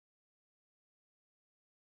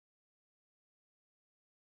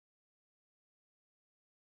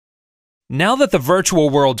Now that the virtual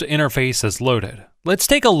world's interface is loaded, let's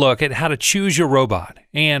take a look at how to choose your robot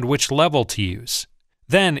and which level to use.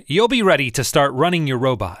 Then you'll be ready to start running your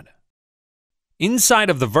robot. Inside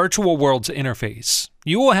of the virtual world's interface,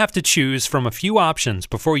 you will have to choose from a few options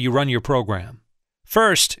before you run your program.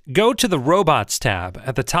 First, go to the Robots tab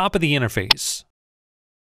at the top of the interface.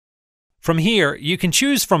 From here, you can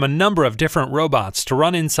choose from a number of different robots to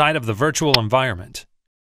run inside of the virtual environment.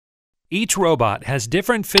 Each robot has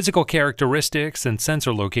different physical characteristics and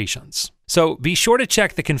sensor locations, so be sure to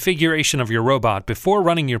check the configuration of your robot before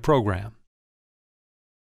running your program.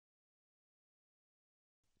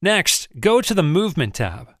 Next, go to the Movement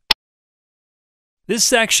tab. This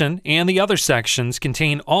section and the other sections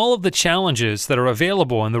contain all of the challenges that are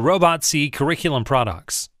available in the ROBOTC curriculum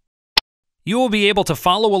products. You will be able to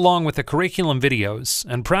follow along with the curriculum videos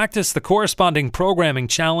and practice the corresponding programming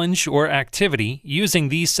challenge or activity using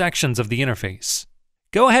these sections of the interface.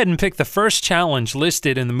 Go ahead and pick the first challenge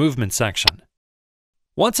listed in the Movement section.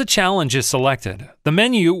 Once a challenge is selected, the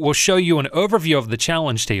menu will show you an overview of the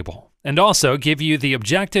challenge table and also give you the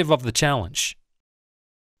objective of the challenge.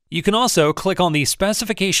 You can also click on the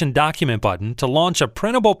Specification Document button to launch a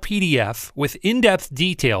printable PDF with in-depth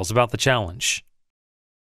details about the challenge.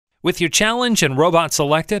 With your challenge and robot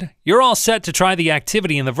selected, you're all set to try the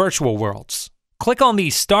activity in the virtual worlds. Click on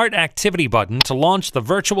the Start Activity button to launch the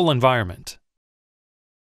virtual environment.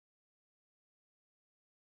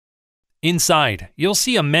 Inside, you'll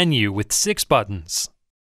see a menu with 6 buttons.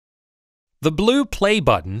 The blue Play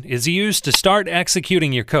button is used to start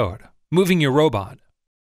executing your code, moving your robot.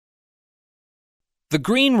 The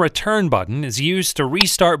green Return button is used to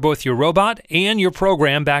restart both your robot and your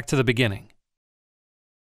program back to the beginning.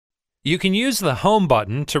 You can use the Home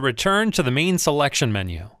button to return to the main selection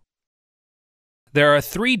menu. There are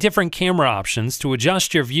 3 different camera options to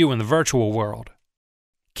adjust your view in the virtual world.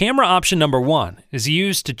 Camera option number 1 is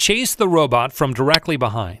used to chase the robot from directly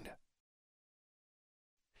behind.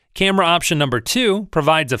 Camera option number 2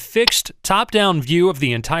 provides a fixed top-down view of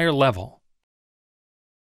the entire level.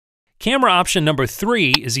 Camera option number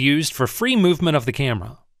 3 is used for free movement of the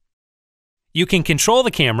camera. You can control the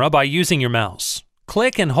camera by using your mouse.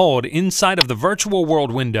 Click and hold inside of the virtual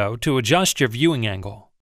world window to adjust your viewing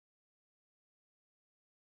angle.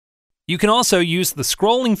 You can also use the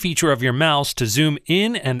scrolling feature of your mouse to zoom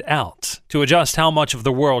in and out to adjust how much of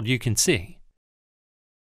the world you can see.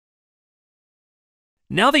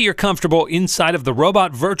 Now that you're comfortable inside of the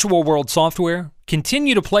Robot Virtual World software,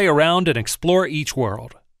 continue to play around and explore each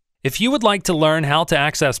world. If you would like to learn how to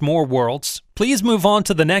access more worlds, please move on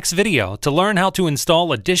to the next video to learn how to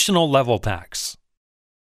install additional level packs.